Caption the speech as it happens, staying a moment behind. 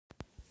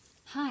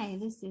Hi,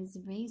 this is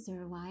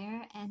Razor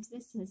Wire, and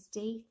this is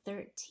day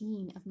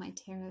 13 of my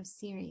tarot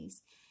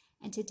series.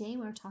 And today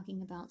we're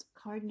talking about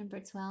card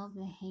number 12,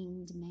 the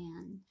Hanged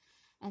Man.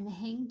 And the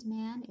Hanged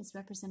Man is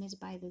represented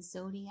by the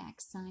zodiac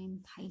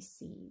sign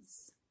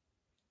Pisces.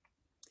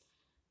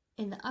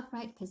 In the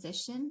upright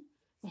position,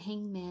 the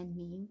Hanged Man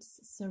means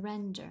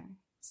surrender,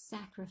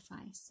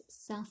 sacrifice,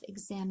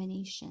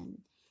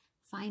 self-examination,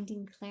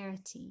 finding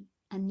clarity,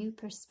 a new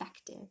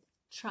perspective,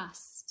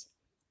 trust,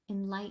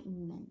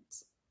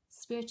 enlightenment,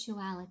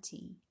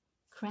 spirituality,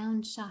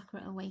 crown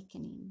chakra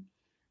awakening,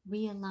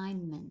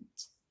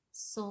 realignment,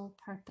 soul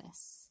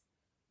purpose,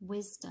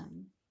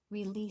 wisdom,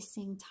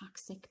 releasing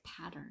toxic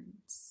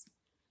patterns.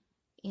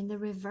 In the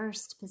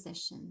reversed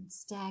position,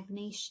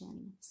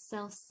 stagnation,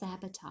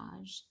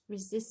 self-sabotage,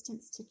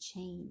 resistance to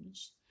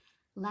change,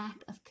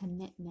 lack of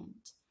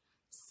commitment,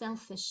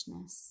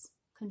 selfishness,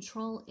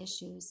 control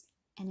issues,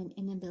 and an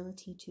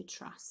inability to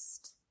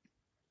trust.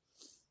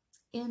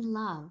 In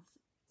love,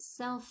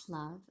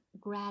 self-love,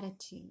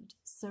 gratitude,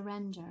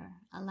 surrender,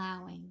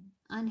 allowing,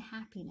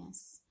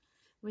 unhappiness,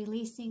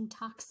 releasing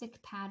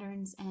toxic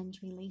patterns and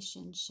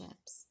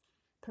relationships,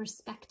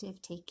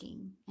 perspective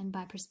taking. And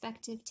by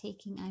perspective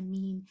taking, I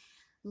mean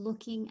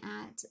looking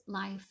at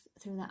life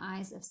through the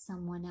eyes of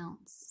someone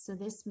else. So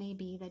this may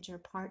be that your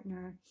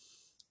partner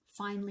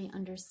finally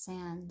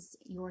understands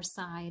your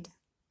side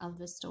of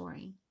the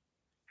story.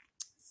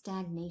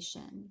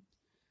 Stagnation,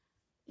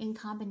 in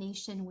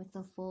combination with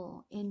the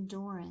full,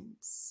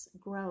 endurance,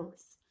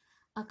 growth,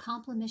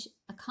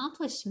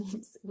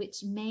 accomplishments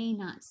which may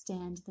not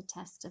stand the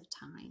test of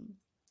time.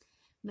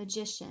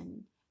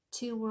 Magician,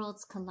 two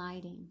worlds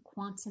colliding,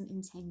 quantum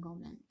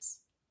entanglement.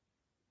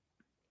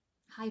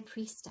 High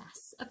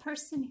priestess, a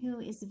person who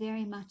is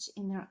very much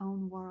in their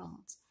own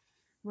world.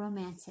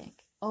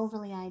 Romantic,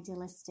 overly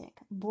idealistic,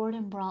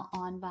 boredom brought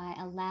on by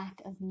a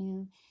lack of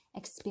new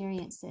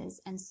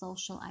experiences and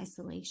social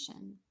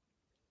isolation.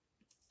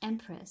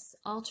 Empress,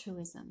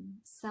 altruism,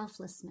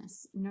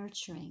 selflessness,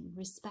 nurturing,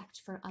 respect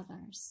for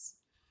others.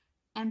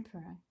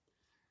 Emperor,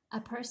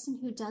 a person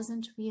who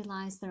doesn't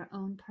realize their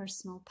own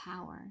personal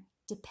power,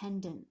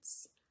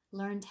 dependence,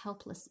 learned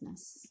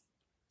helplessness.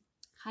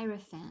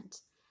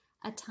 Hierophant,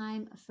 a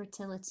time of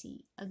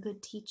fertility, a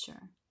good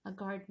teacher, a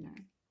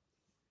gardener.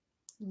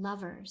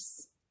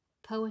 Lovers,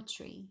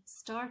 poetry,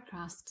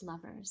 star-crossed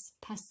lovers,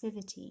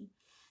 passivity,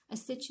 a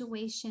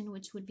situation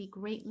which would be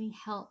greatly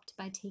helped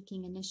by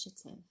taking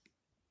initiative.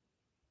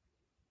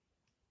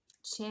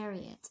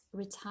 Chariot,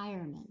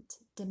 retirement,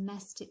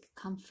 domestic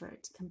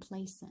comfort,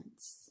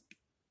 complacence.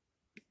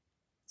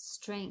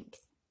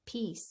 Strength,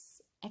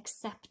 peace,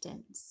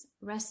 acceptance,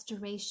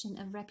 restoration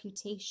of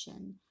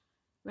reputation,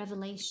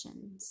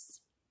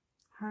 revelations.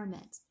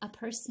 Hermit, a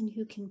person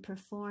who can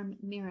perform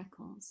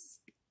miracles.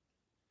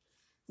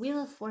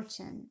 Wheel of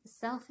Fortune,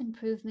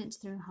 self-improvement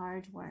through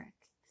hard work,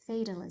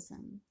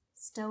 fatalism,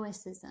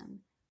 stoicism,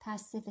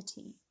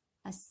 passivity,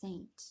 a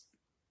saint.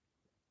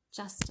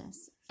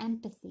 Justice,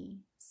 empathy,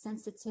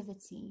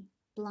 sensitivity,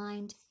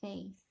 blind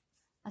faith,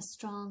 a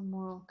strong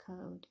moral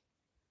code.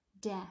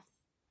 Death,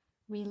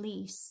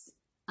 release,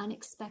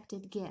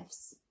 unexpected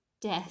gifts,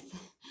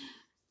 death.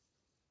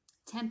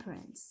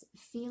 Temperance,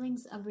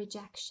 feelings of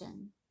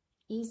rejection,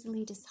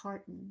 easily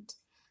disheartened,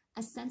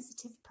 a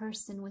sensitive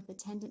person with a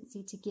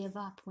tendency to give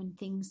up when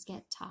things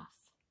get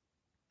tough.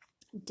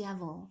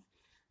 Devil,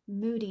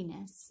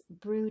 moodiness,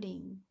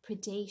 brooding,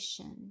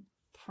 predation,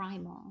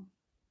 primal.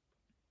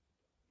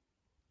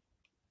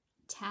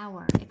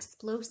 Tower,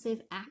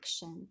 explosive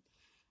action,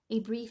 a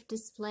brief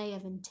display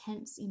of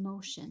intense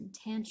emotion,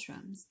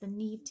 tantrums, the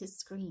need to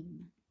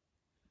scream.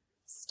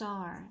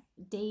 Star,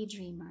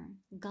 daydreamer,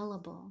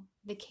 gullible,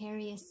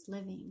 vicarious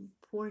living,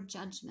 poor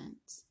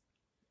judgment.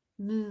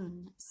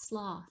 Moon,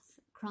 sloth,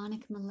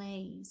 chronic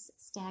malaise,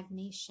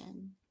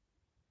 stagnation.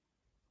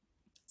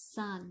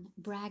 Sun,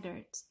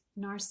 braggart,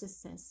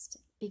 narcissist,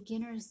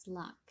 beginner's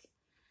luck,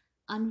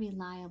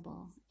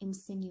 unreliable,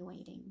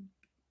 insinuating.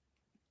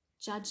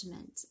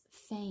 Judgment,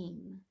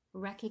 fame,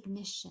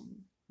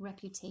 recognition,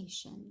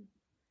 reputation.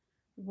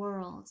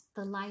 World,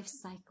 the life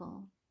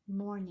cycle,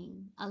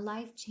 mourning, a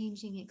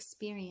life-changing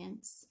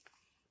experience,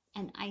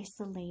 an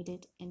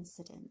isolated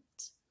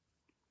incident.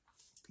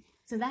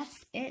 So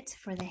that's it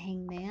for the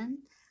Hangman.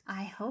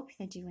 I hope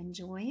that you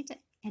enjoyed,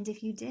 and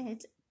if you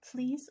did,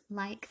 please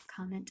like,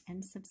 comment,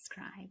 and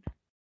subscribe.